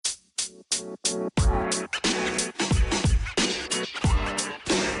What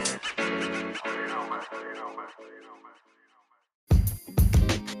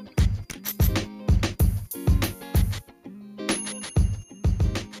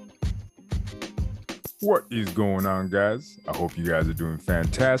is going on, guys? I hope you guys are doing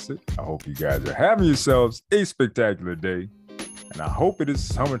fantastic. I hope you guys are having yourselves a spectacular day. And I hope it is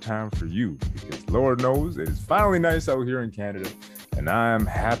summertime for you, because Lord knows it is finally nice out here in Canada. And I'm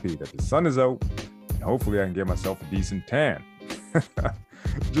happy that the sun is out, and hopefully I can get myself a decent tan.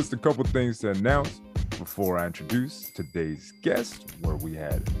 Just a couple things to announce before I introduce today's guest, where we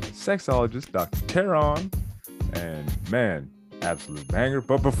had sexologist Dr. Tara on. And man, absolute banger.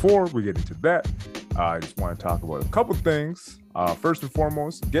 But before we get into that, I just want to talk about a couple things. First and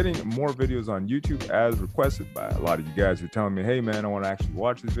foremost, getting more videos on YouTube as requested by a lot of you guys who are telling me, hey man, I want to actually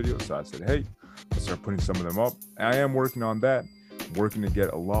watch this video. So I said, hey, I'll start putting some of them up. I am working on that. I'm working to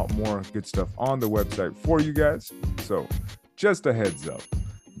get a lot more good stuff on the website for you guys. So just a heads up,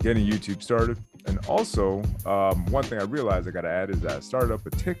 getting YouTube started. And also, one thing I realized I got to add is I started up a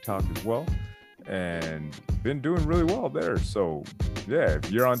TikTok as well, and been doing really well there. So yeah,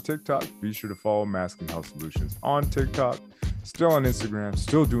 if you're on TikTok, be sure to follow Masking Health Solutions on TikTok. Still on Instagram,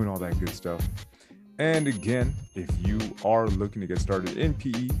 still doing all that good stuff. And again, if you are looking to get started in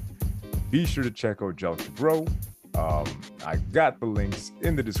PE, be sure to check out Gel to Grow. I got the links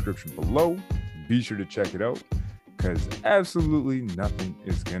in the description below. Be sure to check it out, because absolutely nothing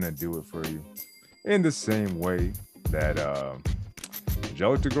is gonna do it for you in the same way that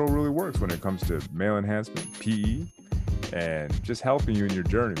Gel to Grow really works when it comes to male enhancement, PE, and just helping you in your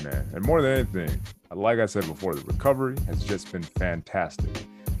journey, man. And more than anything, like I said before, the recovery has just been fantastic.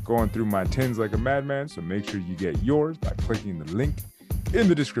 Going through my tins like a madman, so make sure you get yours by clicking the link in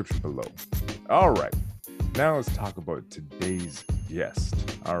the description below. All right, now let's talk about today's guest.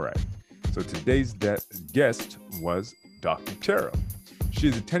 All right, so today's guest was Dr. Tara. She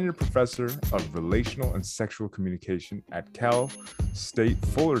is a tenured professor of relational and sexual communication at Cal State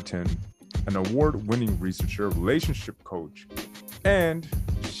Fullerton, an award-winning researcher, relationship coach, and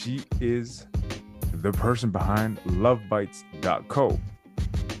she is the person behind LoveBites.co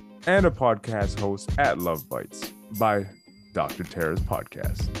and a podcast host at Love Bites by Dr. Tara's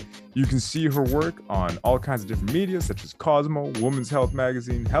podcast. You can see her work on all kinds of different media, such as Cosmo, Women's Health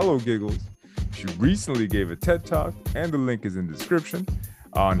Magazine, Hello Giggles. She recently gave a TED Talk, and the link is in the description,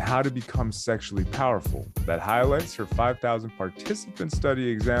 on how to become sexually powerful, that highlights her 5,000 participant study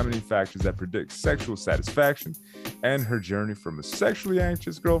examining factors that predict sexual satisfaction, and her journey from a sexually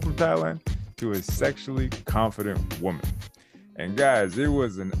anxious girl from Thailand to a sexually confident woman. And guys, it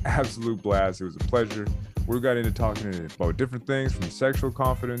was an absolute blast. It was a pleasure. We got into talking about different things, from sexual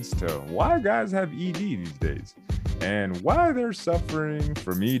confidence to why guys have ED these days, and why they're suffering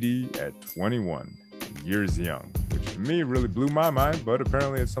from ED at 21 years young, which to me really blew my mind, but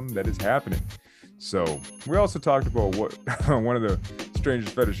apparently it's something that is happening. So we also talked about what one of the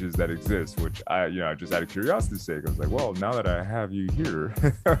strangest fetishes that exists, which I just out of curiosity's sake, I was like, well, now that I have you here,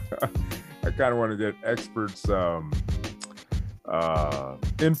 I kind of want to get experts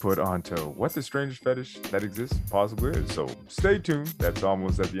input onto what the strangest fetish that exists possibly is. So stay tuned. That's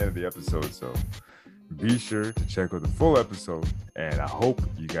almost at the end of the episode, so be sure to check out the full episode, and I hope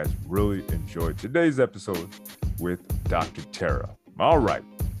you guys really enjoyed today's episode with Dr. Tara. All right,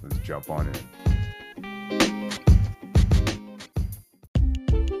 let's jump on in.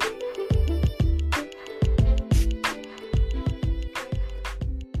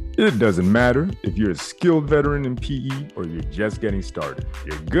 It doesn't matter if you're a skilled veteran in PE or you're just getting started.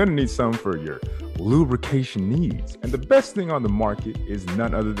 You're gonna need some for your lubrication needs. And the best thing on the market is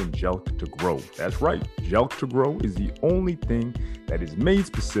none other than Gel to Grow. That's right, Gel to Grow is the only thing that is made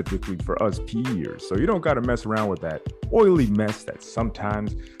specifically for us PEers. So you don't gotta mess around with that oily mess that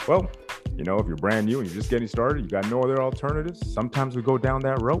sometimes, well, if you're brand new and you're just getting started, you got no other alternatives. Sometimes we go down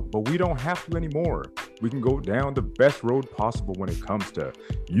that road, but we don't have to anymore. We can go down the best road possible when it comes to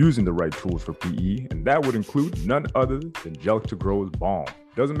using the right tools for PE, and that would include none other than Gel to Grow's balm.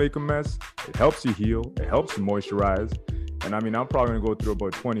 Doesn't make a mess. It helps you heal. It helps you moisturize. And I'm probably gonna go through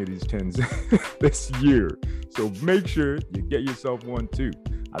about 20 of these tins this year. So make sure you get yourself one too.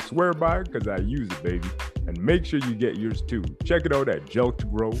 I swear by it because I use it, baby. And make sure you get yours too. Check it out at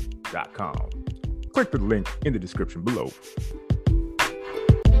geltogrow.com. Click the link in the description below.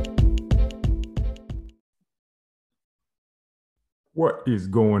 What is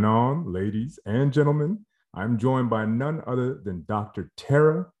going on, ladies and gentlemen? I'm joined by none other than Dr.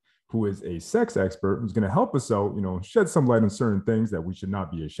 Tara, who is a sex expert who's going to help us out, shed some light on certain things that we should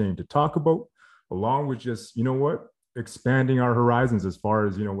not be ashamed to talk about, along with just, expanding our horizons as far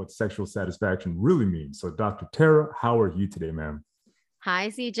as, what sexual satisfaction really means. So, Dr. Tara, how are you today, ma'am? Hi,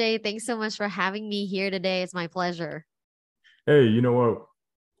 CJ. Thanks so much for having me here today. It's my pleasure. Hey, you know what?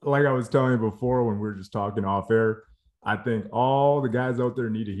 Like I was telling you before when we were just talking off air, I think all the guys out there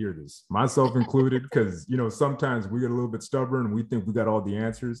need to hear this, myself included, because sometimes we get a little bit stubborn and we think we got all the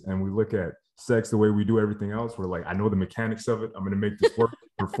answers, and we look at sex the way we do everything else. We're like, I know the mechanics of it. I'm going to make this work.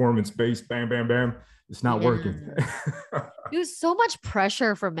 Performance based, bam, bam, bam. It's not Yeah. working. There's so much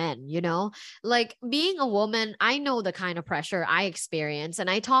pressure for men, like being a woman. I know the kind of pressure I experience, and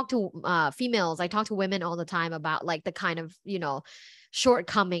I talk to females, I talk to women all the time about like the kind of,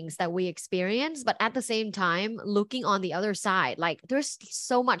 shortcomings that we experience. But at the same time, looking on the other side, like there's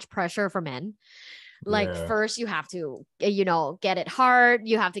so much pressure for men. Like Yeah. first you have to get it hard,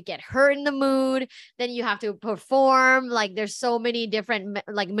 you have to get her in the mood, then you have to perform, like there's so many different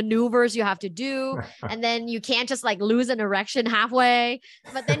like maneuvers you have to do, and then you can't just like lose an erection halfway,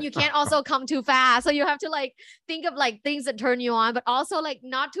 but then you can't also come too fast, so you have to like think of like things that turn you on but also like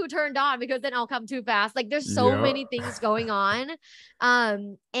not too turned on because then I'll come too fast. Like there's so Yeah. many things going on.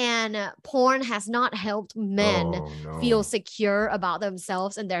 And porn has not helped men Oh feel no. secure about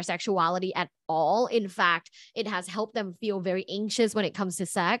themselves and their sexuality at all. In fact, it has helped them feel very anxious when it comes to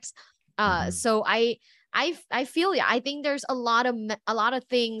sex. Mhm. So I feel yeah. I think there's a lot of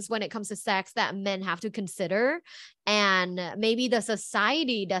things when it comes to sex that men have to consider, and maybe the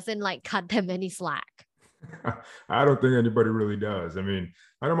society doesn't like cut them any slack. I don't think anybody really does. I mean,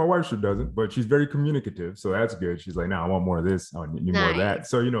 I know my wife sure doesn't, but she's very communicative, so that's good. She's like, "No, I want more of this. I need more of that." Nice.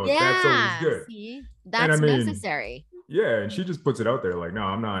 So that's always Yeah. good. See, And I that's mean, necessary. yeah, and she just puts it out there like, "No,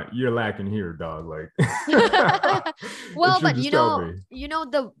 I'm not. You're lacking here, dog." Like, and Well, she'll but just tell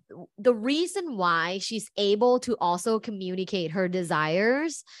me. the reason why she's able to also communicate her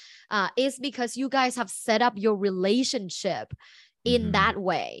desires is because you guys have set up your relationship in Mhm. that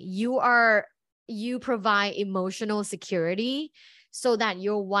way. You provide emotional security so that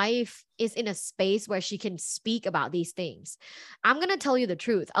your wife is in a space where she can speak about these things. I'm going to tell you the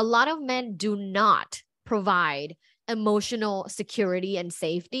truth. A lot of men do not provide emotional security and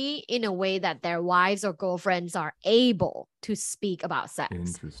safety in a way that their wives or girlfriends are able to speak about sex.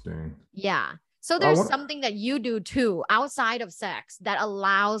 Interesting. Yeah. So I there's want. something that you do too outside of sex that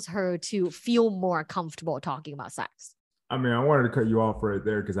allows her to feel more comfortable talking about sex. I mean, I wanted to cut you off right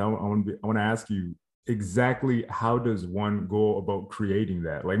there because I want to ask you exactly how does one go about creating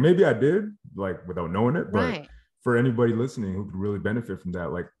that? Like maybe I did, like without knowing it, but Right. for anybody listening who could really benefit from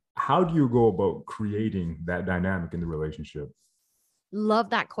that, like how do you go about creating that dynamic in the relationship? Love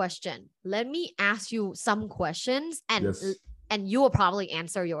that question. Let me ask you some questions, Yes. and you will probably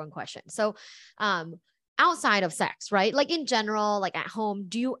answer your own question. So, um outside of sex, right? Like in general, like at home,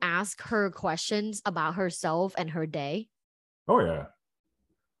 do you ask her questions about herself and her day? Oh yeah.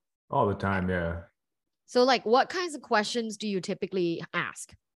 All the Okay. time. Yeah. So like what kinds of questions do you typically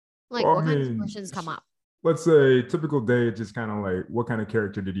ask? Like Well, I what kinds of mean, questions come up? let's say typical day, just kind of like what kind of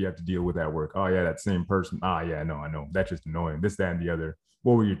character did you have to deal with at work? Oh yeah, that same person. Ah yeah, no, I know. That's just annoying. This, that, and the other.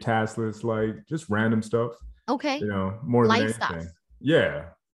 What were your task lists like? Just random stuff, Okay. more than Light anything. stuff. Yeah.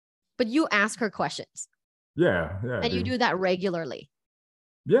 But you ask her questions Yeah. Yeah, I and you do. do that regularly.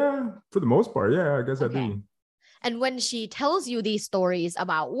 Yeah, for the most part. Yeah, I guess I Okay. do. And when she tells you these stories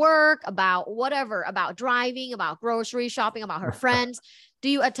about work, about whatever, about driving, about grocery shopping, about her friends, do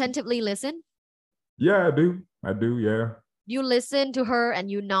you attentively listen? Yeah, I do. I do. Yeah. You listen to her and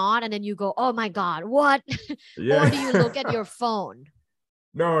you nod and then you go, oh my God, what? Or do you look at Yeah. your phone?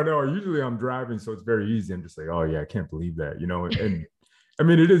 No, no. Usually I'm driving, so it's very easy. I'm just like, oh yeah, I can't believe that. And I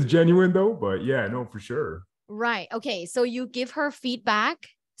mean, it is genuine though, but yeah, no, for sure. Right. Okay. So you give her feedback,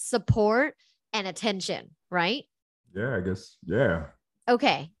 support, and attention, right? Yeah, I guess. Yeah.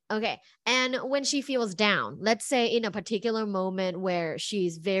 Okay. Okay. And when she feels down, let's say in a particular moment where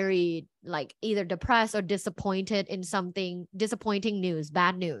she's very like either depressed or disappointed in something, disappointing news,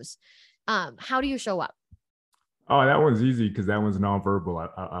 bad news, how do you show up? Oh, that one's easy because that one's nonverbal.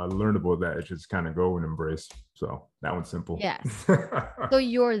 I learned about that. It's just kind of go and embrace. So that one's simple. Yes. So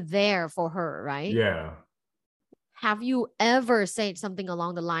you're there for her, right? Yeah. Have you ever said something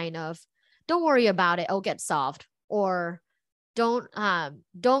along the line of, don't worry about it, it'll get solved, or don't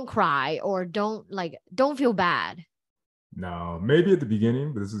cry, or don't feel bad. No, maybe at the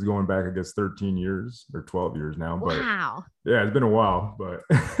beginning, but this is going back, I guess, 13 years or 12 years now. But Wow. yeah, it's been a while, but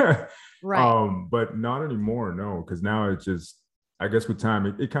Right. but not anymore, no, because now it's just I guess with time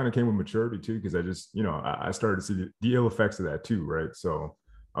it kind of came with maturity too, because I just, I started to see the ill effects of that too, right? So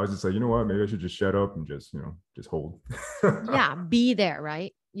I was just like, you know what? Maybe I should just shut up and just, just hold. Yeah, be there,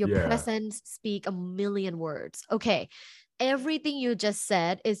 right? Your Yeah. presence speak a million words. Okay. Everything you just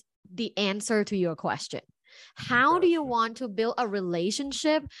said is the answer to your question. How do you Gotcha. want to build a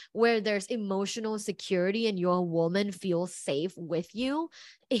relationship where there's emotional security and your woman feels safe with you?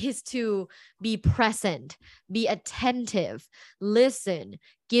 Is to be present, be attentive, listen,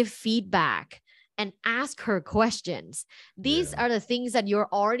 give feedback, and ask her questions. These Yeah. are the things that you're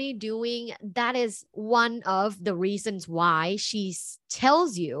already doing. That is one of the reasons why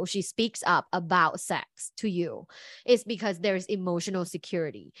tells you, she speaks up about sex to you, is because there's emotional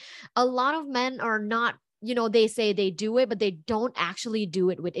security. A lot of men are not, they say they do it, but they don't actually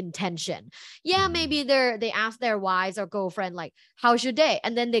do it with intention. Yeah, Mhm. maybe they ask their wives or girlfriend, like, how's your day?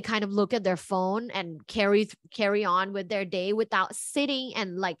 And then they kind of look at their phone and carry on with their day without sitting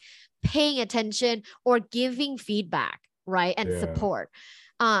and like paying attention or giving feedback, right? And Yeah. support.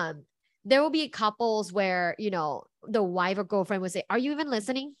 Um, there will be couples where, the wife or girlfriend would say, are you even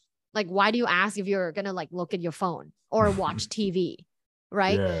listening? Like, why do you ask if you're gonna like look at your phone or watch TV?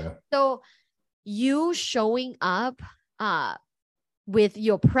 Right. Yeah. So you showing up uh with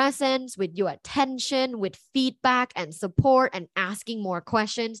your presence, with your attention, with feedback and support and asking more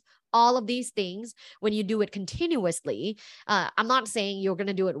questions, all of these things, when you do it continuously, I'm not saying you're going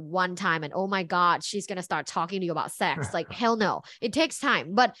to do it one time and, oh my God, she's going to start talking to you about sex. Like, hell no, it takes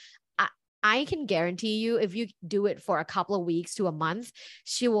time. But I can guarantee you, if you do it for a couple of weeks to a month,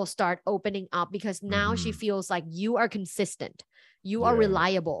 she will start opening up because now she Hmm. feels like you are consistent, you are Yeah.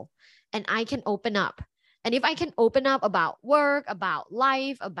 reliable, and I can open up. And if I can open up about work, about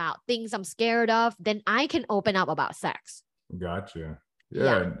life, about things I'm scared of, then I can open up about sex. Gotcha. Yeah.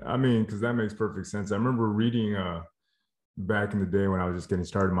 Yeah. I mean, because that makes perfect sense. I remember reading back in the day when I was just getting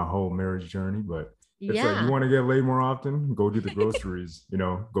started my whole marriage journey, but it's like, you Yeah. want to get laid more often, go do the groceries,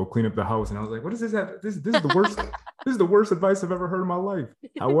 go clean up the house. And I was like, what does this have? This is the worst. This is the worst advice I've ever heard in my life.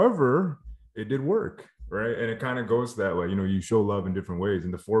 However, it did work, right? And it kind of goes to that way, you show love in different ways.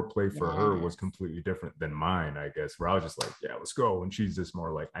 And the foreplay for her was Yes. completely different than mine, I guess, where I was just like, yeah, let's go. And she's just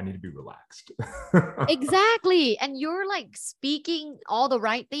more like, I need to be relaxed. Exactly. And you're like speaking all the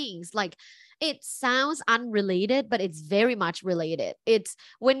right things. Like, it sounds unrelated, but it's very much related. It's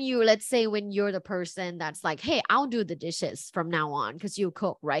when you, let's say, when you're the person that's like, hey, I'll do the dishes from now on because you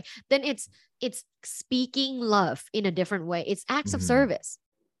cook, right? Then it's speaking love in a different way. It's acts of Mhm. service.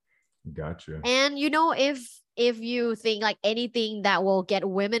 Gotcha. And if you think like anything that will get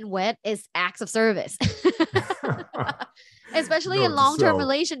women wet is acts of service. Especially in Note to long-term self.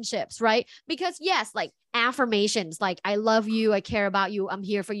 relationships, right? Because yes, like affirmations, like I love you, I care about you, I'm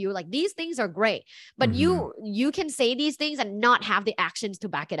here for you, like these things are great, but Mhm. you can say these things and not have the actions to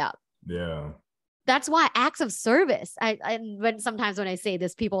back it up. Yeah. That's why acts of service, when I say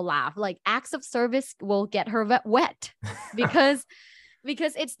this, people laugh. Like, acts of service will get her wet because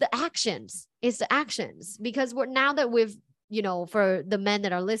it's the actions. It's the actions. Because now that we've, for the men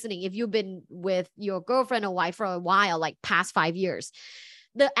that are listening, if you've been with your girlfriend or wife for a while, like past 5 years,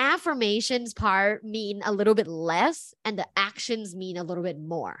 the affirmations part mean a little bit less and the actions mean a little bit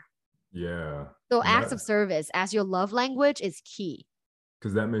more. Yeah. So And acts that of service as your love language is key.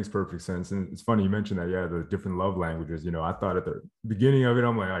 because that makes perfect sense. And it's funny you mentioned that, yeah, the different love languages. I thought at the beginning of it,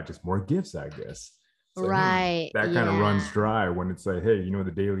 I'm like, just more gifts, I guess. It's like, Right. that kind of runs Yeah. dry when it's like, hey,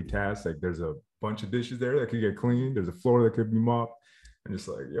 the daily tasks, like there's a bunch of dishes there that could get cleaned, there's a floor that could be mopped. And just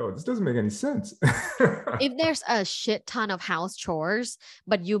like, yo, this doesn't make any sense. If there's a shit ton of house chores,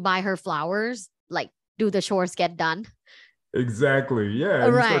 but you buy her flowers, like, do the chores get done? Exactly. Yeah.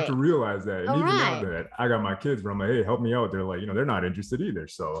 You start to Right. realize that. And All even now right. that I got my kids where I'm like, hey, help me out. They're like, they're not interested either.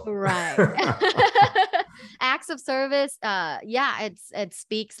 So Right. Acts of service, yeah, it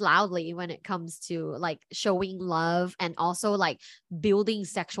speaks loudly when it comes to like showing love and also like building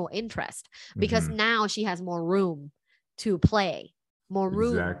sexual interest, because Mhm. now she has more room to play, more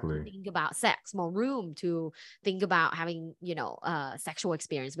room to Exactly. think about sex, more room to think about having, sexual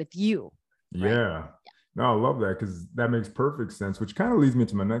experience with you, right? Yeah. No, I love that because that makes perfect sense, which kind of leads me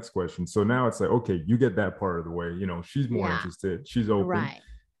to my next question. So now it's like, okay, you get that part of the way, she's more Yeah, interested, she's open. right.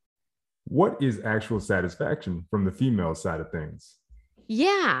 What is actual satisfaction from the female side of things?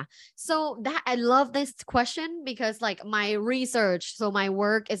 Yeah. So that I love this question because like my research, so my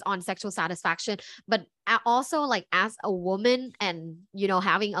work is on sexual satisfaction, but also like as a woman and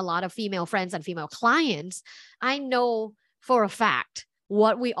having a lot of female friends and female clients, I know for a fact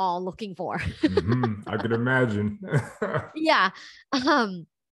what we all looking for. I could imagine. Yeah. Um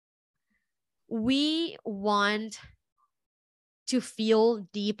we want to feel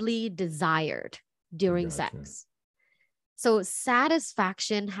deeply desired during Gotcha. sex. So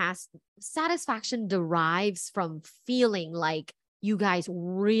satisfaction derives from feeling like you guys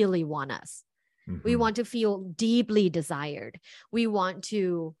really want us. We want to feel deeply desired. We want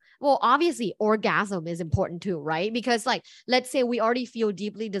to, well, obviously orgasm is important too, right? Because like, let's say we already feel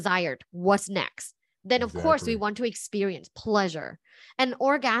deeply desired. What's next? Then of course we want to experience pleasure, and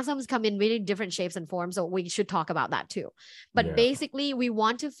orgasms come in really different shapes and forms. So we should talk about that too. But basically we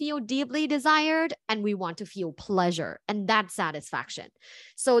want to feel deeply desired and we want to feel pleasure, and that's satisfaction.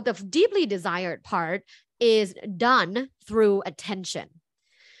 So the deeply desired part is done through attention.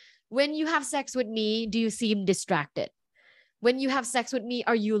 When you have sex with me, do you seem distracted? When you have sex with me,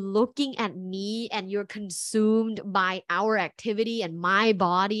 are you looking at me and you're consumed by our activity and my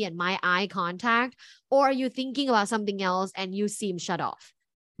body and my eye contact? Or are you thinking about something else and you seem shut off?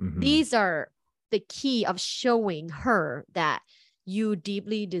 These are the key of showing her that you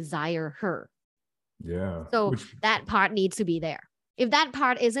deeply desire her. Yeah. So that part needs to be there. If that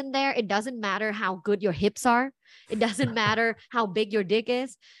part isn't there, it doesn't matter how good your hips are. It doesn't matter how big your dick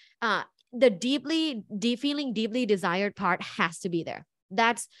is. The feeling deeply desired part has to be there.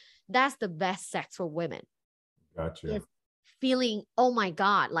 That's the best sex for women. Gotcha. It's feeling, oh my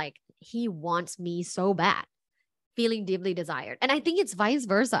God, like he wants me so bad. Feeling deeply desired. And I think it's vice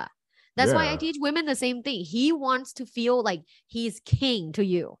versa. That's why I teach women the same thing. He wants to feel like he's king to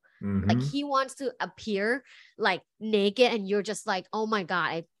you. Like he wants to appear like naked and you're just like, oh my God,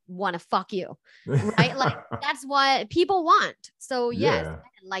 I want to fuck you. Right? Like that's what people want. So yes,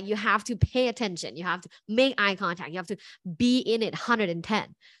 like you have to pay attention. You have to make eye contact. You have to be in it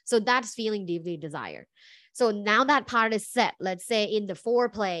 110. So that's feeling deeply desired. So now that part is set. Let's say in the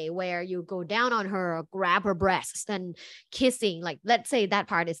foreplay where you go down on her, or grab her breasts and kissing, like let's say that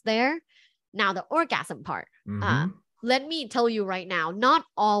part is there. Now the orgasm part. Let me tell you right now, not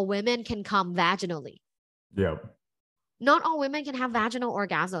all women can come vaginally. Yep. Not all women can have vaginal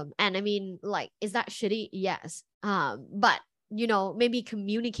orgasm. And I mean, like, is that shitty? Yes. But you know, maybe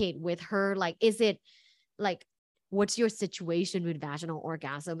communicate with her. Like, is it like, what's your situation with vaginal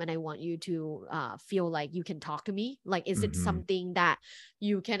orgasm? And I want you to feel like you can talk to me. Like, is it something that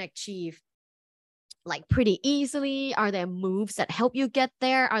you can achieve like pretty easily? Are there moves that help you get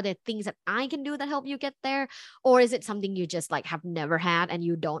there? Are there things that I can do that help you get there? Or is it something you just like have never had and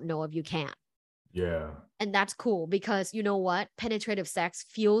you don't know if you can? Yeah. And that's cool because you know what? Penetrative sex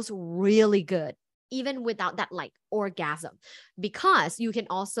feels really good, even without that like orgasm, because you can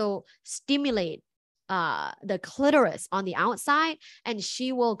also stimulate the clitoris on the outside and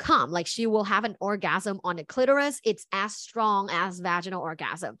she will come, like she will have an orgasm on the clitoris. It's as strong as vaginal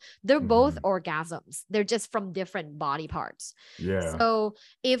orgasm. They're both orgasms. They're just from different body parts. Yeah. So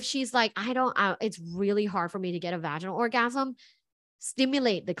if she's like, it's really hard for me to get a vaginal orgasm,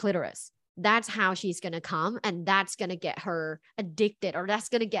 stimulate the clitoris. That's how she's going to come, and that's going to get her addicted, or that's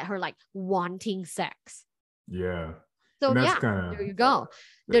going to get her like wanting sex. Yeah. So yeah, there you go.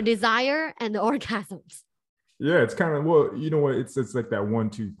 The desire and the orgasms. Yeah, it's kind of, well, you know what? It's like that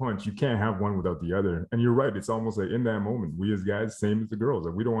 1-2 punch. You can't have one without the other. And you're right. It's almost like in that moment, we as guys, same as the girls,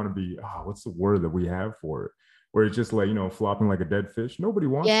 like we don't want to be, what's the word that we have for it? Where it's just like, you know, flopping like a dead fish. Nobody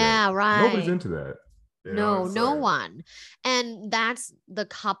wants that. Yeah, right. Nobody's into that. No one. And that's the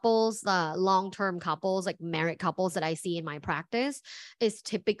couples, the long-term couples, like married couples that I see in my practice is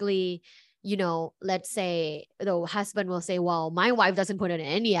typically, you know, let's say the husband will say, well, my wife doesn't put in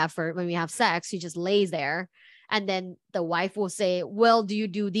any effort when we have sex. She just lays there. And then the wife will say, well, do you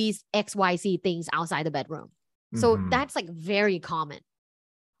do these XYZ things outside the bedroom? So that's like very common.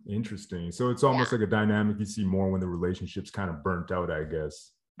 Interesting. So it's almost like a dynamic you see more when the relationship's kind of burnt out, I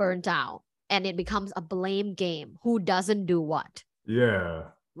guess. Burnt out. And it becomes a blame game. Who doesn't do what? Yeah.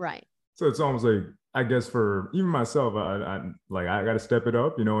 Right. So it's almost like, I guess for even myself, I got to step it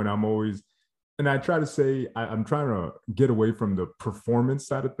up, you know, and I'm always, and I try to say, I'm trying to get away from the performance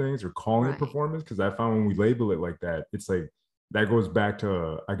side of things or calling it performance. Cause I found when we label it like that, it's like, that goes back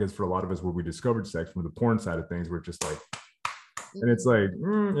to, I guess for a lot of us where we discovered sex from the porn side of things, we're just like, and it's like,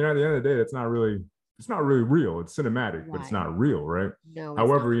 you know, at the end of the day, it's not really real. It's cinematic, but it's not real, right? No.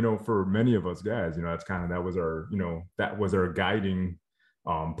 However, you know, for many of us guys, you know, that was our guiding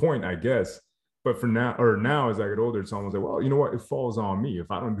point, I guess. But for now, as I get older, it's almost like, well, you know what? It falls on me.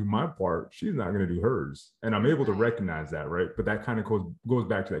 If I don't do my part, she's not going to do hers. And I'm able to recognize that, right? But that kind of goes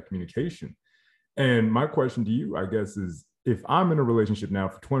back to that communication. And my question to you, I guess, is if I'm in a relationship now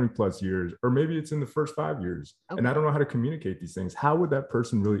for 20 plus years, or maybe it's in the first 5 years, and I don't know how to communicate these things, how would that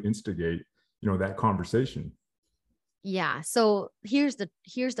person really instigate, you know, that conversation? Yeah. So here's the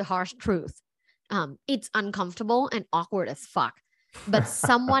harsh truth. It's uncomfortable and awkward as fuck, but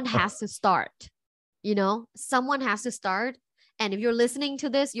someone has to start. You know, someone has to start. And if you're listening to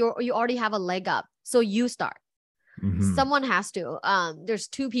this, you already have a leg up. So you start. Someone has to. There's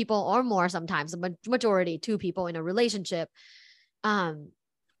two people or more sometimes, the majority, two people in a relationship.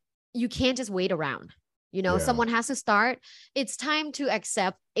 You can't just wait around. You know, someone has to start. It's time to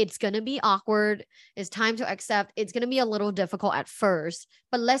accept it's going to be awkward. It's time to accept it's going to be a little difficult at first,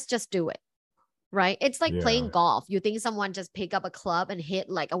 but let's just do it. Right? It's like playing golf. You think someone just pick up a club and hit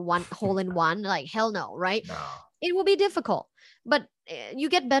like a one hole in one? Like, hell no, right? No. It will be difficult, but you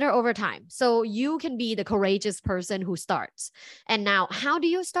get better over time. So you can be the courageous person who starts. And now, how do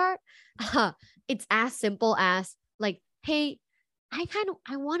you start? It's as simple as like, hey, I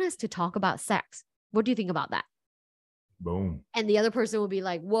want us to talk about sex. What do you think about that? Boom. And the other person will be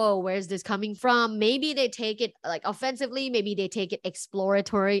like, whoa, where's this coming from? Maybe they take it like offensively. Maybe they take it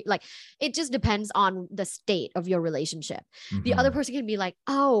exploratory. Like, it just depends on the state of your relationship. The other person can be like,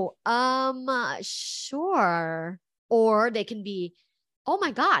 oh, sure. Or they can be, oh my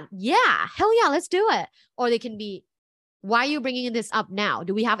God, yeah, hell yeah, let's do it. Or they can be, why are you bringing this up now?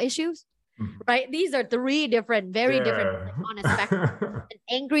 Do we have issues? Right? These are three different, very different on a spectrum. An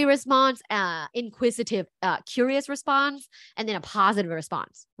angry response, inquisitive, curious response, and then a positive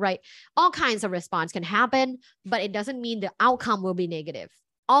response, right? All kinds of response can happen, but it doesn't mean the outcome will be negative.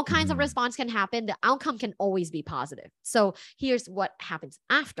 All kinds of response can happen. The outcome can always be positive. So here's what happens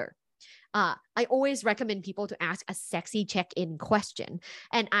after. I always recommend people to ask a sexy check-in question.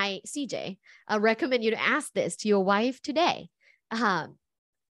 And CJ, recommend you to ask this to your wife today.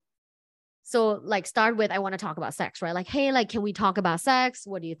 So like start with, I want to talk about sex, right? Like, hey, like, can we talk about sex?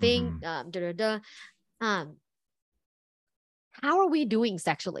 What do you think? How are we doing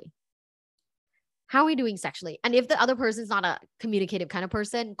sexually? How are we doing sexually? And if the other person's not a communicative kind of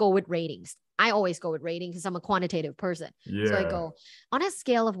person, go with ratings. I always go with ratings because I'm a quantitative person. So I go on a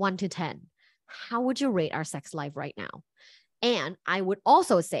scale of 1 to 10, how would you rate our sex life right now? And I would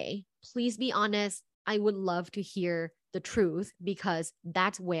also say, please be honest. I would love to hear the truth because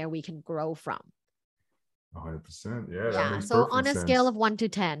that's where we can grow from. 100%. Yeah. So on a scale of 1 to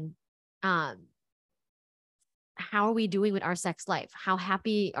 10, how are we doing with our sex life? How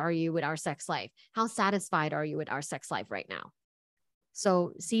happy are you with our sex life? How satisfied are you with our sex life right now?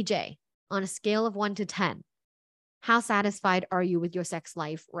 So CJ, on a scale of 1 to 10, how satisfied are you with your sex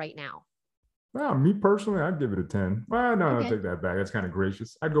life right now? Well, me personally, I'd give it a 10. Well, no, I'll take that back. That's kind of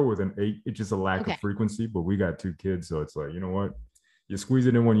gracious. I'd go with an 8. It's just a lack of frequency, but we got 2 kids. So it's like, you know what? You squeeze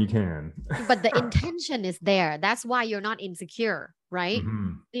it in when you can. But the intention is there. That's why you're not insecure, right?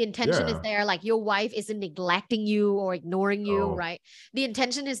 The intention is there. Like your wife isn't neglecting you or ignoring you, right? The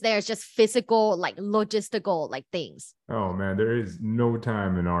intention is there. It's just physical, like logistical, like things. Oh man, there is no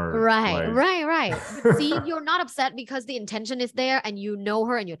time in our life. Right. See, you're not upset because the intention is there and you know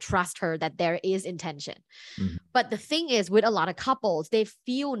her and you trust her that there is intention. But the thing is, with a lot of couples, they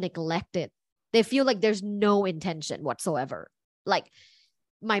feel neglected. They feel like there's no intention whatsoever. Like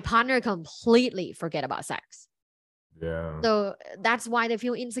my partner completely forget about sex. Yeah. So that's why they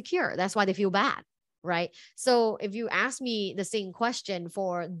feel insecure. That's why they feel bad. Right. So if you ask me the same question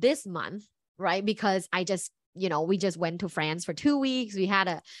for this month, right? Because we just went to France for 2 weeks. We had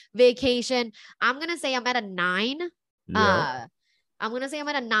a vacation. I'm going to say I'm at a 9. I'm going to say I'm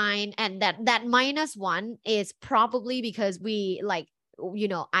at a 9. And that -1 is probably because we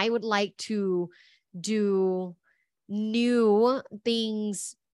I would like to do new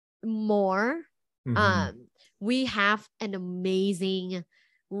things more. We have an amazing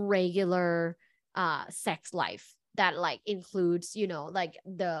regular sex life that like includes, like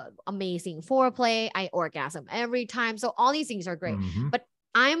the amazing foreplay. I orgasm every time. So all these things are great, but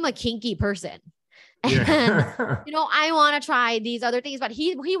I'm a kinky person. And, I want to try these other things, but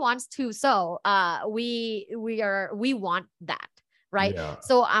he wants to. So we want that. Right. Yeah.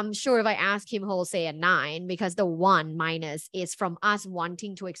 So I'm sure if I ask him, he'll say a 9 because the 1 minus is from us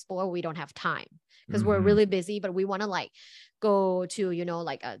wanting to explore. We don't have time because we're really busy, but we want to like go to,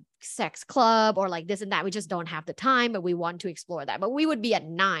 like a sex club or like this and that. We just don't have the time, but we want to explore that. But we would be at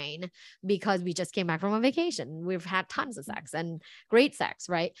 9 because we just came back from a vacation. We've had tons of sex and great sex.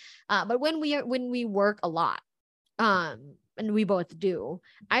 Right. But when we work a lot, and we both do,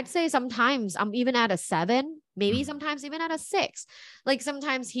 I'd say sometimes I'm even at a 7, maybe sometimes even at a 6. Like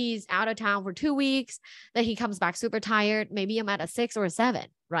sometimes he's out of town for 2 weeks, then he comes back super tired. Maybe I'm at a 6 or a 7.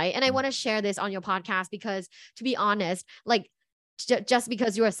 Right. And I want to share this on your podcast because, to be honest, like just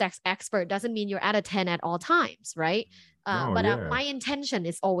because you're a sex expert doesn't mean you're at a 10 at all times. Right. My intention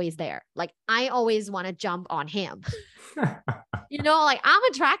is always there. Like I always want to jump on him. You know, like I'm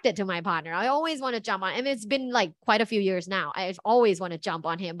attracted to my partner. I always want to jump on, and it's been like quite a few years now. I always want to jump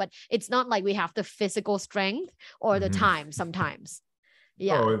on him, but it's not like we have the physical strength or the Mhm. time sometimes.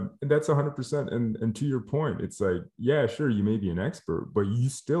 Yeah. Oh, and that's 100%. And to your point, it's like, yeah, sure, you may be an expert, but you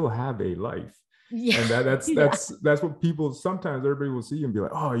still have a life. Yeah. And that's Yeah. that's what people sometimes everybody will see and be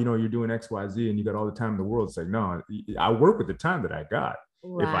like, oh, you're doing XYZ and you got all the time in the world. It's like, no, I work with the time that I got.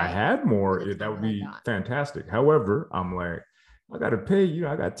 If I Right. had For more, the that time would that I be got. fantastic. However, I'm like, I gotta pay,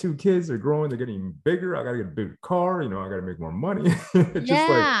 I got 2 kids, they're growing, they're getting bigger. I gotta get a bigger car, I gotta make more money. It's just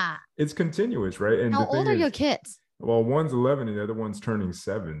like Yeah. it's continuous, right? And How the thing old are your is, kids? well, one's 11 and the other one's turning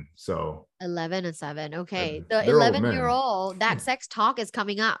 7. So 11 and 7. Okay. The they're old 11-year-old, men. that sex talk is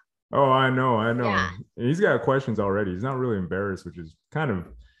coming up. Oh, I know, I Yeah. know. And he's got questions already. He's not really embarrassed, which is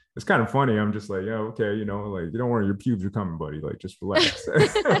it's kind of funny. I'm just like, yeah, okay, like, you don't worry, your pubes are coming, buddy. Like, just relax.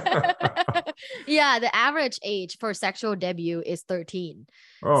 Yeah, the average age for sexual debut is 13.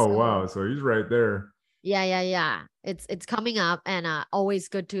 Oh, So wow. So he's right there. yeah. It's coming up, and always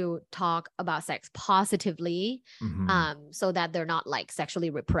good to talk about sex positively, Mhm. so that they're not like sexually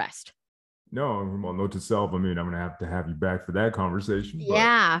repressed. No, well, note to self. I mean, I'm gonna have to have you back for that conversation, but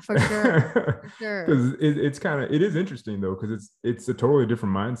Yeah, for sure. For sure. because it's kind of it is interesting though, because it's a totally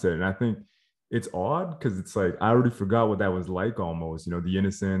different mindset, and I think it's odd because it's like I already forgot what that was like almost. The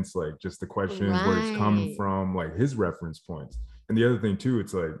innocence, like just the questions, where it's coming Right. from, like his reference points, and the other thing too,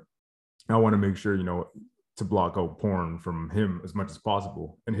 it's like I want to make sure to block out porn from him as much as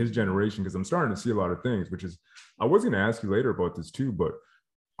possible and his generation, because I'm starting to see a lot of things, which is I was going to ask you later about this too, but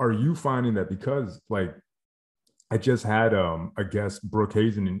are you finding that because like I just had a guest, Brooke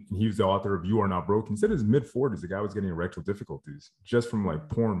Hazen, and he was the author of You Are Not Broken. He said in his mid-40s, the guy was getting erectile difficulties just from like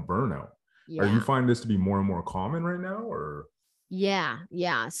porn burnout. Are you Yeah. finding this to be more and more common right now, or? Yeah.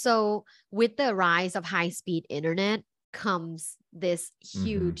 So with the rise of high-speed internet comes this Mm-hmm.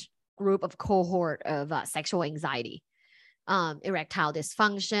 huge group of cohort of sexual anxiety, erectile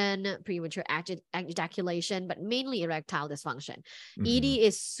dysfunction, premature ejaculation, but mainly erectile dysfunction. Mm-hmm. ED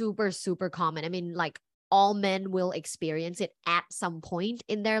is super, super common. I mean, like all men will experience it at some point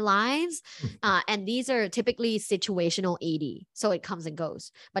in their lives. And these are typically situational ED. So it comes and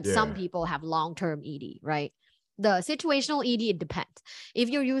goes. But some Yeah, people have long term ED, right? The situational ED, it depends. If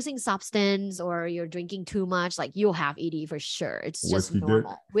you're using substance or you're drinking too much, like you'll have ED for sure. It's just whiskey dick.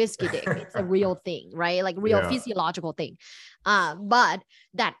 normal. Whiskey dick, it's a real thing, right? Like real Yeah. physiological thing. But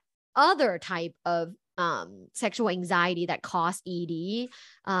that other type of sexual anxiety that cause ED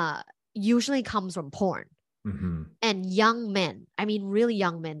usually comes from porn. Mm-hmm. And young men, I mean, really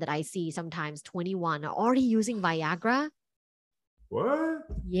young men that I see sometimes 21 are already using Viagra. What?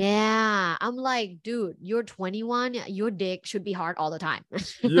 Yeah. I'm like, dude, you're 21. Your dick should be hard all the time.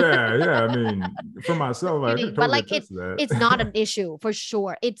 Yeah. I mean, for myself, I could Kidding. But totally like attest to it's not an that. issue for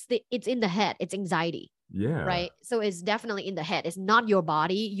sure. It's in the head. It's anxiety, Yeah. right? So it's definitely in the head. It's not your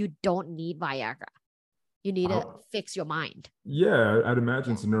body. You don't need Viagra. You need to How, fix your mind. yeah, I'd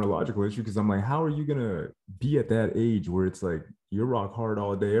imagine Yeah. it's a neurological issue because I'm like, how are you gonna be at that age where it's like you're rock hard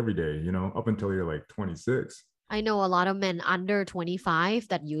all day, every day, up until you're like 26? I know a lot of men under 25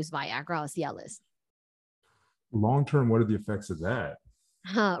 that use Viagra or Cialis. Long term, what are the effects of that?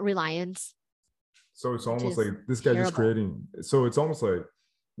 Reliance, So it's which almost is like this guy just terrible. creating. So it's almost like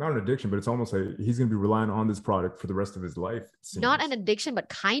not an addiction, but it's almost like he's gonna be relying on this product for the rest of his life. It Not an seems. addiction, but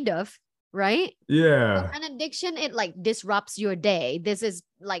kind of, right? So Yeah. an addiction, it like disrupts your day. This is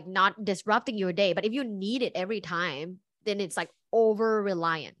like not disrupting your day, but if you need it every time, then it's like over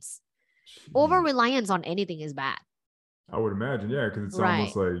reliance. Over Jeez. reliance on anything is bad. I would imagine, yeah, because it's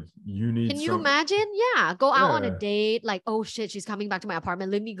almost Right. like you need Can you some. imagine? Yeah. Go out on a Yeah. date, like, oh shit, she's coming back to my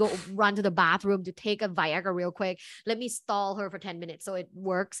apartment. Let me go run to the bathroom to take a Viagra real quick. Let me stall her for 10 minutes so it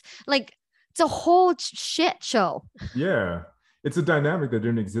works. Like, it's a whole shit show. Yeah. It's a dynamic that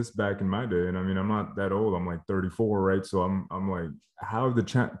didn't exist back in my day. And I mean, I'm not that old. I'm like 34, right? So I'm like, how have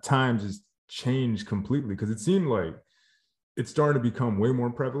the times just changed completely? Because it seemed like it's starting to become way more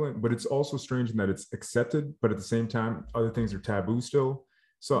prevalent, but it's also strange in that it's accepted, but at the same time, other things are taboo still.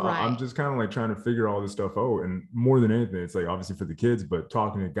 So I'm Right. just kind of like trying to figure all this stuff out. And more than anything, it's like obviously for the kids, but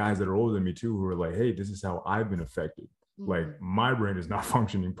talking to guys that are older than me too, who are like, hey, this is how I've been affected. Like Mm, my brain is not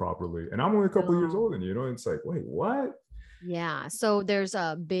functioning properly. And I'm only a couple of years no. older than you, it's like, wait, what? Yeah. So there's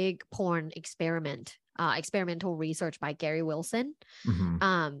a big porn experimental research by Gary Wilson. Mm-hmm.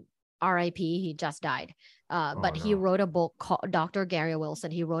 Um, RIP, he just died. Oh But he no. wrote a book called Dr. Gary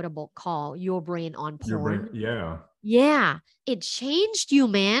Wilson. He wrote a book called Your Brain on Your brain, Porn. yeah. Yeah, it changed you,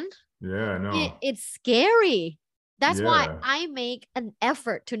 man. Yeah, no. It's scary. That's why Yeah. I make an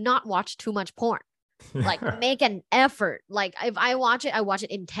effort to not watch too much porn. Like make an effort. Like if I watch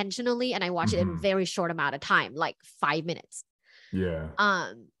it intentionally, and I watch it in a Mhm. very short amount of time, like 5 minutes. Yeah.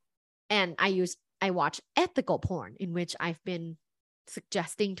 Um, and I watch ethical porn, in which I've been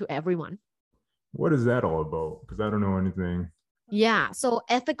suggesting to everyone. What is that all about? Because I don't know anything. Yeah. So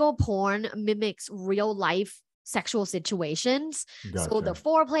ethical porn mimics real life sexual situations. So the Gotcha.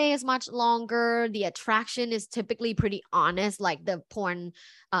 foreplay is much longer. The attraction is typically pretty honest. Like the porn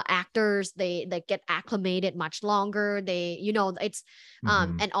actors, they get acclimated much longer. It's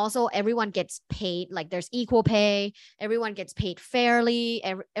Hmm. and also everyone gets paid. Like there's equal pay. Everyone gets paid fairly.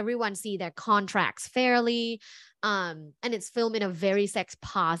 Everyone see their contracts fairly. And it's filmed in a very sex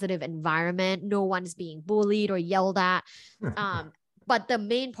positive environment. No one's being bullied or yelled at. um but the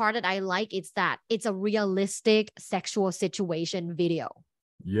main part that I like is that it's a realistic sexual situation video.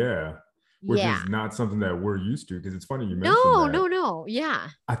 Yeah. Which Yeah. is not something that we're used to. Because it's funny you mentioned No, that. no, no. Yeah.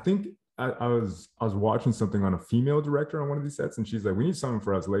 I think I was watching something on a female director on one of these sets, and she's like, "We need something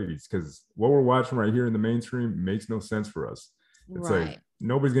for us ladies because what we're watching right here in the mainstream makes no sense for us. It's like Right.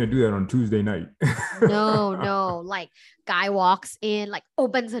 nobody's gonna do that on Tuesday night." No, no. Like guy walks in, like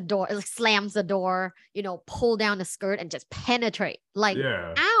opens the door, like slams the door, pull down the skirt and just penetrate. Like,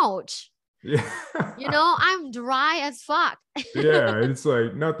 Yeah, ouch. yeah, I'm dry as fuck. yeah. It's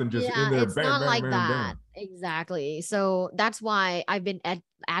like nothing, just in Yeah, there, it's bam, not bam, like bam, that. bam. Exactly. So that's why I've been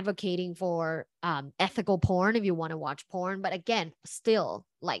advocating for ethical porn if you want to watch porn. But again, still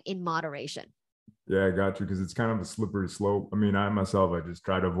like in moderation. Yeah, I got you because it's kind of a slippery slope. I mean, I myself, I just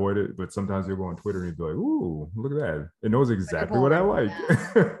try to avoid it, but sometimes you'll go on Twitter and you'll be like, "Ooh, look at that! It knows Trigger exactly what I porn. like."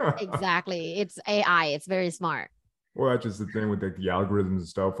 Yeah, exactly. It's AI. It's very smart. Well, that's just the thing with like the algorithms and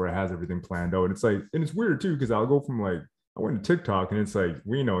stuff where it has everything planned out. And it's like, and it's weird too, because I'll go from like, I went to TikTok and it's like,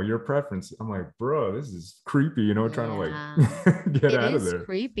 we know your preference. I'm like, bro, this is creepy, trying to Yeah. like get It out of is there.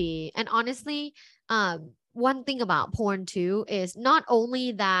 creepy. And honestly, one thing about porn too is not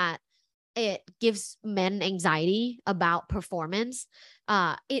only that it gives men anxiety about performance,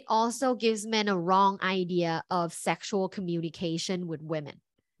 it also gives men a wrong idea of sexual communication with women.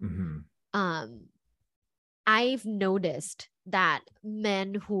 Hmm. Um, I've noticed that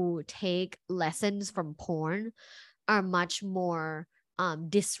men who take lessons from porn are much more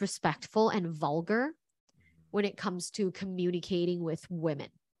disrespectful and vulgar when it comes to communicating with women.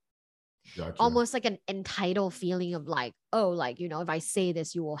 Gotcha. Almost like an entitled feeling of like, oh, like, if I say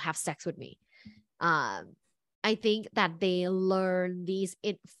this, you will have sex with me. Um, I think that they learn these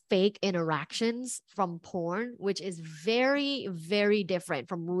fake interactions from porn, which is very, very different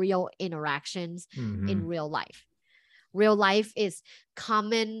from real interactions in Hmm. real life. Real life is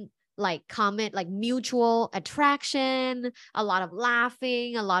common like mutual attraction, a lot of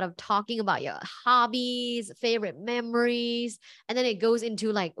laughing, a lot of talking about your hobbies, favorite memories, and then it goes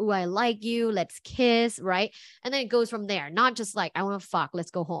into like, oh, I like you, let's kiss, right? And then it goes from there, not just like, I want to fuck,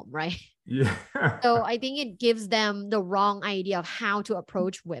 let's go home, right? Yeah. So I think it gives them the wrong idea of how to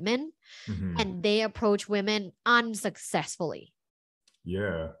approach women, Hmm. and they approach women unsuccessfully.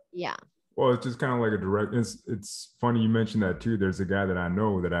 Yeah. Yeah. Well, it's just kind of like a direct. It's funny you mentioned that too. There's a guy that I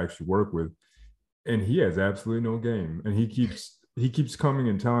know that I actually work with, and he has absolutely no game, and he keeps coming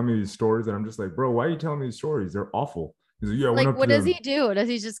and telling me these stories, and I'm just like, bro, why are you telling me these stories? They're awful. He's like, yeah, I went Like, up to what does he them. do? Does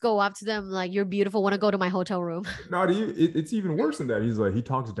he just go up to them like, you're beautiful, want to go to my hotel room? Not even. It's even worse than that. He's like, he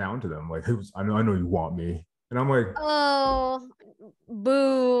talks down to them, like, hey, I know you want me, and I'm like, Oh,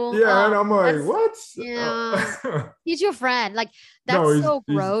 boo. yeah, and Oh, I'm like, that's, what? yeah. He's your friend. Like, No, that's he's so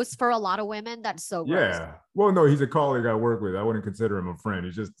he's gross for a lot of women. That's so gross. yeah. Well, no, he's a colleague I work with. I wouldn't consider him a friend.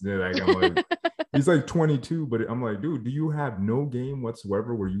 He's just like I'm like he's like 22, but I'm like, dude, do you have no game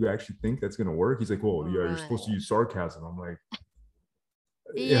whatsoever where you actually think that's gonna work? He's like, well, yeah, you're supposed to Right. use sarcasm. I'm like,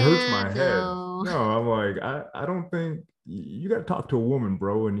 it hurts Yeah, my head. no. No, I'm like, I don't think you got to talk to a woman,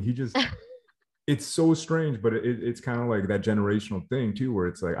 bro. And he just, it's so strange, but it's kind of like that generational thing too, where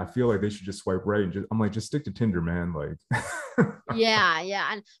it's like I feel like they should just swipe right and just I'm like, just stick to Tinder, man. Like, Yeah, yeah.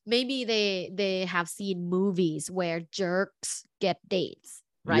 And maybe they have seen movies where jerks get dates,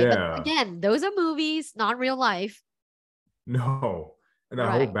 right? But yeah, again, those are movies, not real life. no. And that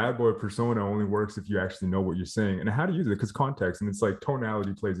whole Right. bad boy persona only works if you actually know what you're saying and how to use it because context and it's like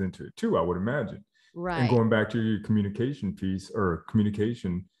tonality plays into it too, I would imagine. And Right. going back to your communication piece or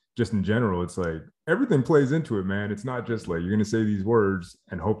communication just in general, it's like everything plays into it, man. It's not just like you're gonna say these words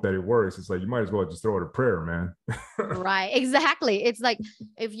and hope that it works. It's like you might as well just throw it a prayer, man. Right. Exactly. It's like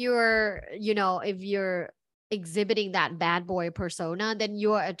if you're exhibiting that bad boy persona, then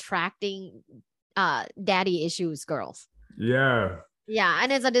you're attracting daddy issues girls. Yeah. Yeah,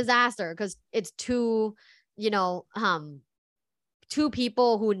 and it's a disaster because it's you know, um two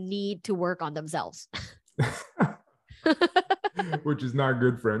people who need to work on themselves. Which is not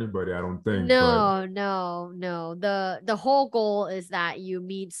good for anybody, I don't think. No, no, no. The whole goal is that you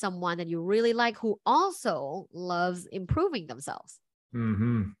meet someone that you really like who also loves improving themselves.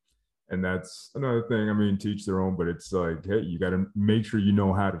 Mm-hmm. And that's another thing. I mean, teach their own, but it's like, hey, you got to make sure you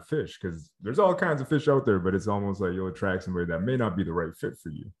know how to fish, because there's all kinds of fish out there, but it's almost like you'll attract somebody that may not be the right fit for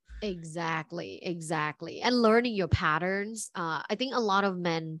you. Exactly, exactly. And learning your patterns. I think a lot of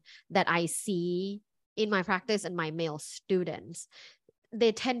men that I see in my practice and my male students,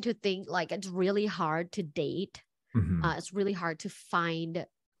 they tend to think like it's really hard to date. Mm-hmm. It's really hard to find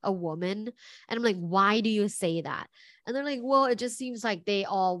a woman. And I'm like, why do you say that? And they're like, well, it just seems like they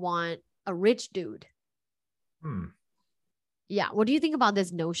all want a rich dude. Hmm. Yeah. What do you think about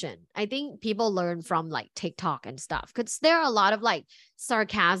this notion? I think people learn from like TikTok and stuff, because there are a lot of like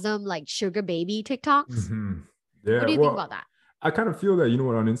sarcasm, like sugar baby TikToks. Mm-hmm. What Yeah. do you think Well, about that? I kind of feel that, you know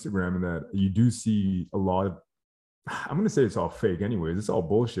what, on Instagram, and that you do see a lot of, I'm going to say it's all fake anyways. It's all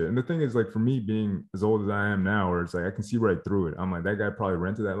bullshit. And the thing is, like, for me being as old as I am now, where it's like I can see right through it. I'm like, that guy probably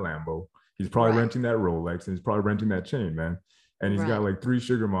rented that Lambo. He's probably Right. renting that Rolex, and he's probably renting that chain, man. And he's got Right. like 3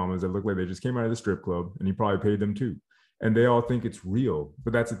 sugar mamas that look like they just came out of the strip club, and he probably paid them too. And they all think it's real.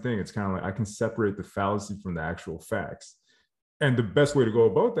 But that's the thing. It's kind of like I can separate the fallacy from the actual facts. And the best way to go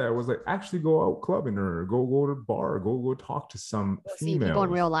about that was like actually go out clubbing, or go to a bar, or go talk to some We'll see people in females.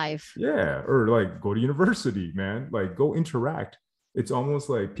 real life. Yeah, or like go to university, man. Like go interact. It's almost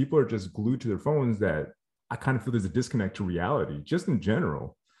like people are just glued to their phones, that I kind of feel there's a disconnect to reality, just in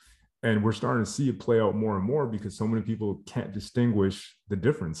general. And we're starting to see it play out more and more because so many people can't distinguish the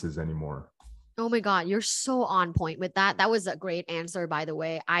differences anymore. Oh my God, you're so on point with that. That was a great answer, by the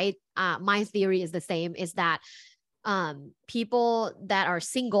way. My theory is the same, is that people that are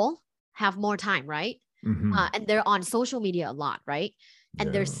single have more time, right? Mm-hmm. And they're on social media a lot, right?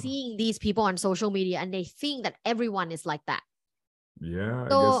 And they're Yeah. seeing these people on social media and they think that everyone is like that. Yeah, I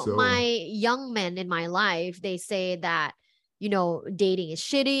guess So my so. young men in my life, they say that, you know, dating is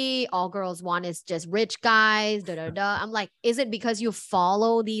shitty. All girls want is just rich guys. Da da da. I'm like, is it because you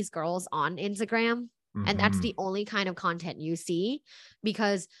follow these girls on Instagram and that's Mm-hmm. the only kind of content you see?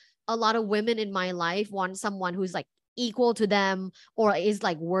 Because a lot of women in my life want someone who's like equal to them or is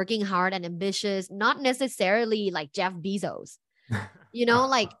like working hard and ambitious, not necessarily like Jeff Bezos. You know,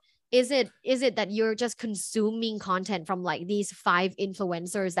 like, is it that you're just consuming content from like these five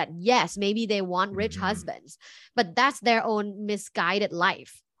influencers that, yes, maybe they want rich Mm-hmm. husbands, but that's their own misguided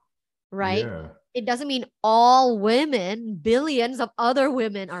life, right? Yeah. It doesn't mean all women, billions of other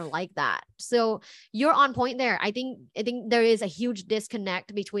women are like that. So you're on point there. I think there is a huge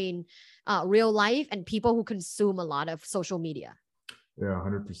disconnect between real life and people who consume a lot of social media. Yeah,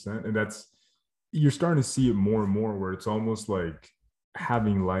 100%. And that's, you're starting to see it more and more, where it's almost like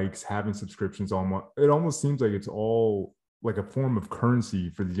having likes, having subscriptions, almost, it almost seems like it's all like a form of currency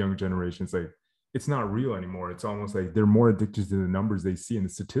for the younger generations. Like it's not real anymore. It's almost like they're more addicted to the numbers they see and the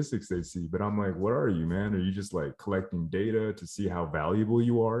statistics they see. But I'm like, what are you, man? Are you just like collecting data to see how valuable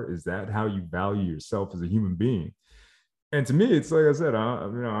you are? Is that how you value yourself as a human being? And to me, it's like I said,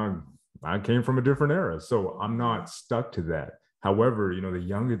 I came from a different era, so I'm Mhm. not stuck to that. However, the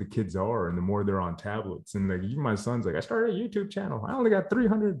younger the kids are and the more they're on tablets, and like even my son's like, I started a YouTube channel. I only got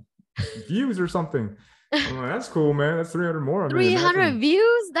 300 views or something. I'm like, that's cool, man. That's 300 more. I mean, 300 imagine,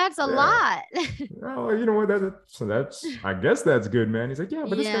 views, that's a yeah. lot. Oh, you know what? So that's, I guess that's good, man. He's like, yeah,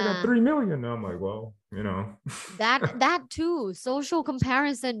 but this guy got Yeah. 3 million. And I'm like, well, That too, social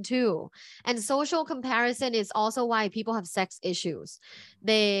comparison too. And social comparison is also why people have sex issues.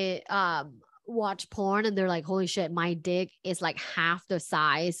 They watch porn and they're like, holy shit, my dick is like half the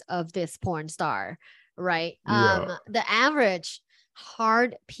size of this porn star, right? yeah, The average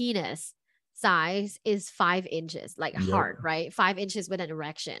hard penis size is 5 inches, like yep, hard, right? 5 inches with an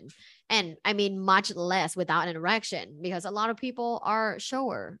erection. And I mean much less without an erection, because a lot of people are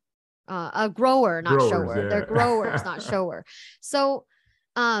shower, a grower, not growers, shower. They're growers, not yeah. shower. So,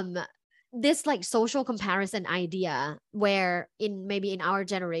 um, this like social comparison idea, where in maybe in our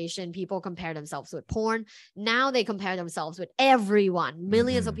generation, people compare themselves with porn. Now they compare themselves with everyone,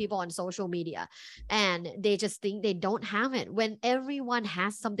 millions of Mhm. people on social media, and they just think they don't have it. When everyone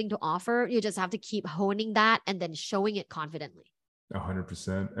has something to offer, you just have to keep honing that and then showing it confidently.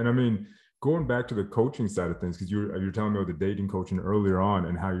 100%. And I mean, going back to the coaching side of things, because you're telling me about the dating coaching earlier on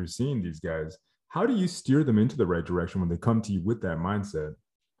and how you're seeing these guys. How do you steer them into the right direction when they come to you with that mindset?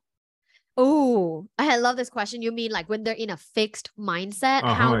 Oh, I love this question. You mean like when they're in a fixed mindset,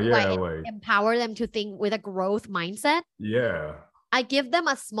 how Uh-huh. do Yeah, I like, empower them to think with a growth mindset? yeah. I give them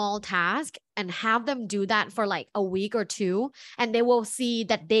a small task and have them do that for like a week or two, and they will see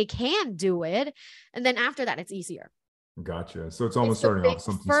that they can do it. And then after that, it's easier. Gotcha. So it's It's almost the starting off big with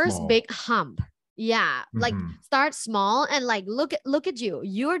something first small. big hump. Yeah, like Hmm. start small and like look at you.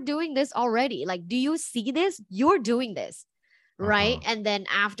 You're doing this already. Like, do you see this? You're doing this. Right. Uh-huh. And then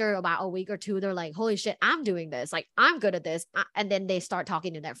after about a week or two, they're like, holy shit, I'm doing this. Like, I'm good at this. And then they start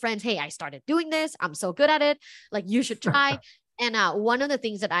talking to their friends. Hey, I started doing this. I'm so good at it. Like, you should try. And one of the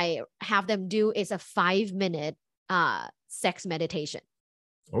things that I have them do is a 5 minute sex meditation.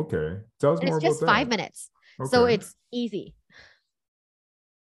 Okay. Tell us And more it's about just five that. minutes. So Okay. it's easy.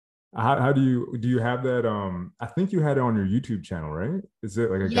 How do you have that? I think you had it on your YouTube channel, right? Is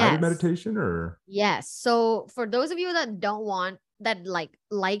it like a guided Yes. meditation or? Yes. So for those of you that don't want that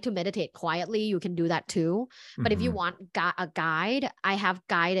like to meditate quietly, you can do that too. But if you Mhm. want a guide, I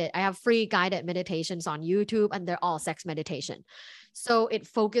have free guided meditations on YouTube, and they're all sex meditation. So it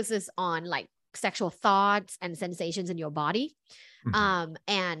focuses on like sexual thoughts and sensations in your body. Mhm.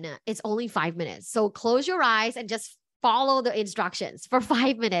 And it's only 5 minutes. So close your eyes and just follow the instructions for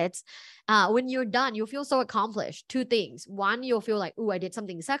 5 minutes. When you're done, you feel so accomplished. Two things. One, you'll feel like, oh, I did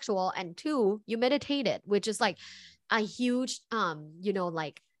something sexual. And two, you meditated, which is like a huge,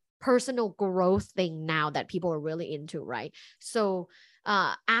 like personal growth thing now that people are really into, right? So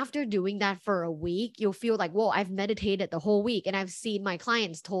after doing that for a week, you'll feel like, whoa, I've meditated the whole week. And I've seen my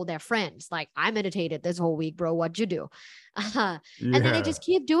clients told their friends, like, I meditated this whole week, bro. What'd you do? And then they Yeah. just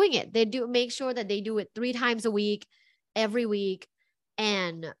keep doing it. They do make sure that they do it 3 times a week, every week.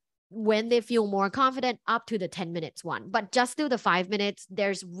 And when they feel more confident, up to the 10 minutes one. But just do the 5 minutes.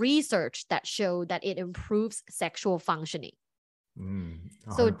 There's research that show that it improves sexual functioning.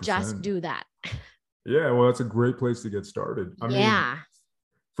 So just 100%. do that. Yeah, well, that's a great place to get started. I mean, Yeah.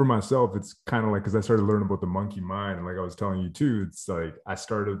 for myself, it's kind of like because I started learning about the monkey mind, and like I was telling you too, it's like I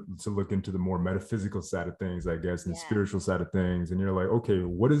started to look into the more metaphysical side of things, I guess, and Yes. spiritual side of things. And you're like, okay,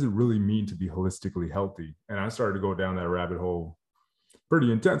 what does it really mean to be holistically healthy? And I started to go down that rabbit hole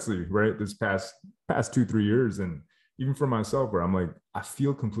pretty intensely, right? This past 2 3 years, and even for myself, where I'm like, I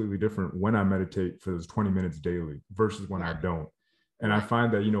feel completely different when I meditate for those 20 minutes daily versus when I Yeah. don't. And I Right.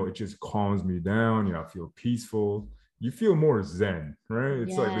 find that, it just calms me down. I feel peaceful. You feel more zen, right?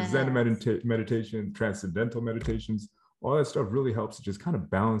 It's like the zen Yes. meditation, transcendental meditations, all that stuff really helps to just kind of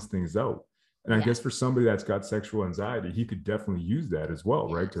balance things out. And I guess Yes. for somebody that's got sexual anxiety, he could definitely use that as well,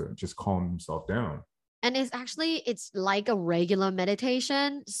 right? Yes. To just calm himself down. And it's like a regular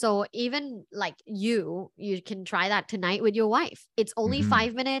meditation. So even like you can try that tonight with your wife. It's only Mm-hmm.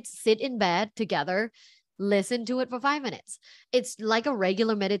 5 minutes, sit in bed together, listen to it for 5 minutes. It's like a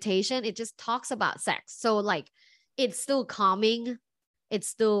regular meditation. It just talks about sex. So like it's still calming. It's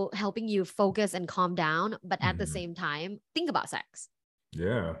still helping you focus and calm down, but at the Mm-hmm. same time, think about sex.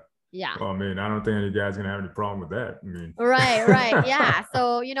 Yeah. Yeah. Well, I mean, I don't think any guy's gonna have any problem with that. I mean, Right, right. Yeah.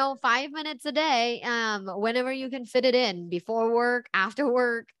 So, 5 minutes a day, whenever you can fit it in, before work, after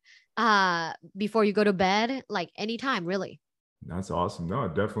work, before you go to bed, like anytime, really. that's awesome. No,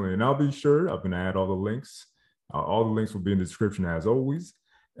 definitely. And I'll be sure I'm gonna add all the links. All the links will be in the description as always.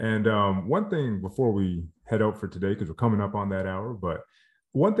 And one thing before we head out for today, because we're coming up on that hour, but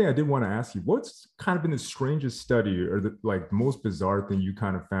one thing I did want to ask you, what's kind of been the strangest study or the like most bizarre thing you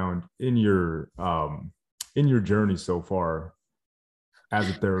kind of found in your journey so far as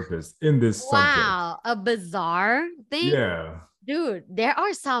a therapist in this subject? Wow, a bizarre thing? Yeah, Dude, there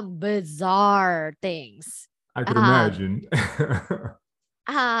are some bizarre things. I could Um, imagine.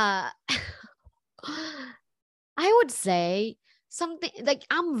 uh I would say something like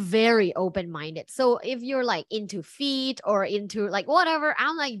I'm very open minded. So if you're like into feet or into like whatever,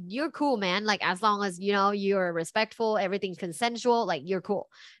 I'm like, you're cool, man. Like as long as you're respectful, everything's consensual, like you're cool.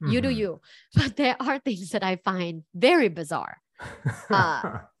 You do Mhm. you. But there are things that I find very bizarre.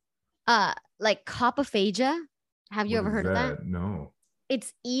 Uh like coprophagia. Have you What ever is heard of that? that? No.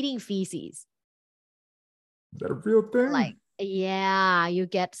 It's eating feces. Is that a real Like, thing? yeah, you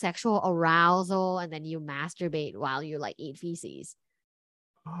get sexual arousal and then you masturbate while you like eat feces.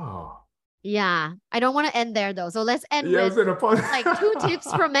 Oh. Yeah, I don't want to end there though. So let's end Yeah, I with was in a fun. like two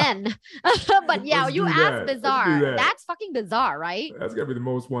tips for men. But yeah, Let's you do asked that. Let's do bizarre. that. That's fucking bizarre, right? That's gotta be the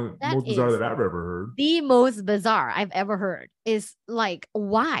That most bizarre is that I've ever heard. the most bizarre I've ever heard. Is like,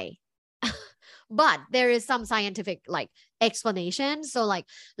 why? But there is some scientific like explanation. So like,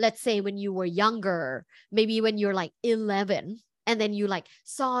 let's say when you were younger, maybe when you're like 11, and then you like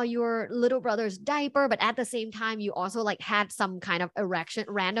saw your little brother's diaper, but at the same time you also like had some kind of erection,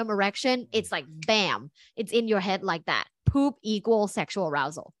 random erection. It's like bam, it's in your head like that. Poop equals sexual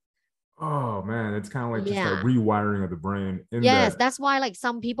arousal. Oh man, it's kind of like just that Yeah. rewiring of the brain in Yes, that. that's why like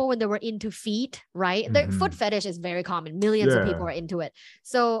some people when they were into feet, right? The foot Mhm. fetish is very common. Millions of people Yeah. are into it.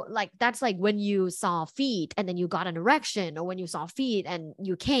 So like that's like when you saw feet and then you got an erection, or when you saw feet and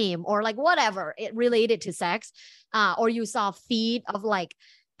you came, or like whatever it related to sex, or you saw feet of like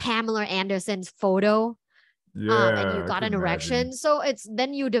Pamela Anderson's photo, and you Yeah, I got can an imagine. erection. So it's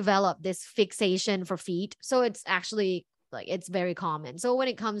then you develop this fixation for feet. So it's actually like it's very common. So when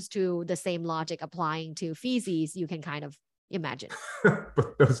it comes to the same logic applying to feces, you can kind of imagine.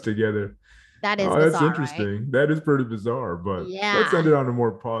 Put those together. That is Oh, that's bizarre, right? interesting. That is pretty bizarre, but let's end Yeah. it on a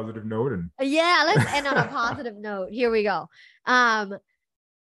more positive note. And Yeah, let's end on a positive note. Here we go. Um,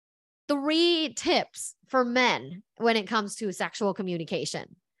 3 tips for men when it comes to sexual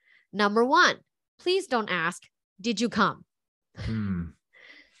communication. Number 1, please don't ask, did you come? hmm,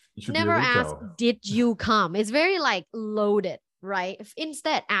 you should be Never able to ask, tell. did you come? It's very like loaded, right?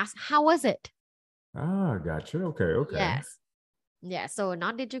 Instead, ask, how was it? Ah, gotcha. Okay, okay. Yes. Yeah. So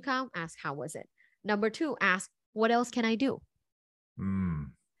not did you come? Ask, how was it? Number 2, ask, what else can I do? Hmm.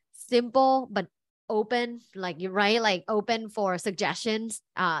 Simple but open, like you're right, like open for suggestions.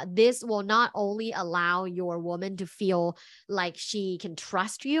 This will not only allow your woman to feel like she can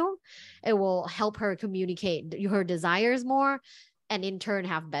trust you, it will help her communicate her desires more, and in turn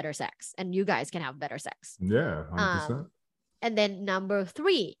have better sex, and you guys can have better sex. Yeah, um 100%. and then number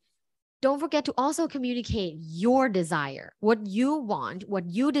 3, don't forget to also communicate your desire, what you want, what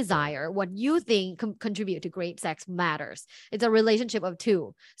you desire, what you think contribute to great sex matters. It's a relationship of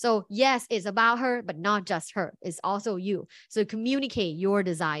two. So yes, it's about her, but not just her. It's also you. So communicate your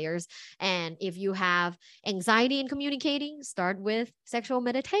desires. And if you have anxiety in communicating, start with sexual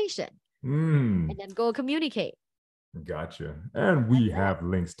meditation Hmm. and then go communicate. Gotcha. And That's we it. have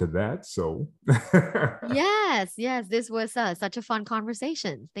links to that. So Yes, yes. This was such a fun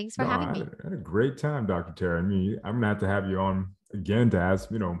conversation. Thanks for no, having me. I had a great time, Dr. Tara. I mean, I'm gonna have to have you on again to ask,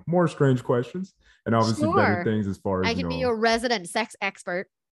 more strange questions and obviously better Sure. things as far I as, can be your resident sex expert.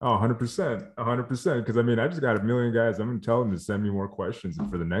 oh, 100%, 100%. Because I mean, I just got a million guys. I'm gonna tell them to send me more questions, and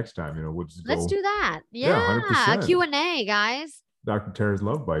for the next time, we'll just Let's go. do that. Yeah, Yeah, a 100%. Q&A, guys. Dr. Tara's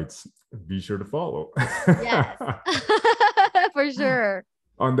Love Bites. Be sure to follow. Yes. For sure.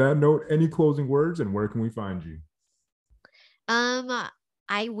 On that note, any closing words and where can we find you? Um,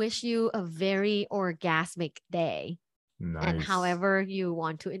 I wish you a very orgasmic day. And Nice. however you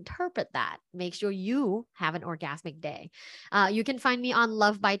want to interpret that, make sure you have an orgasmic day. You can find me on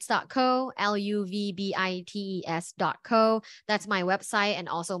lovebites.co, LUVBITES.co. That's my website and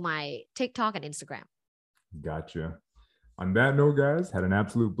also my TikTok and Instagram. Gotcha. On that note, guys, had an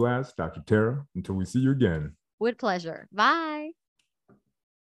absolute blast. Dr. Tara, until we see you again. With pleasure. Bye.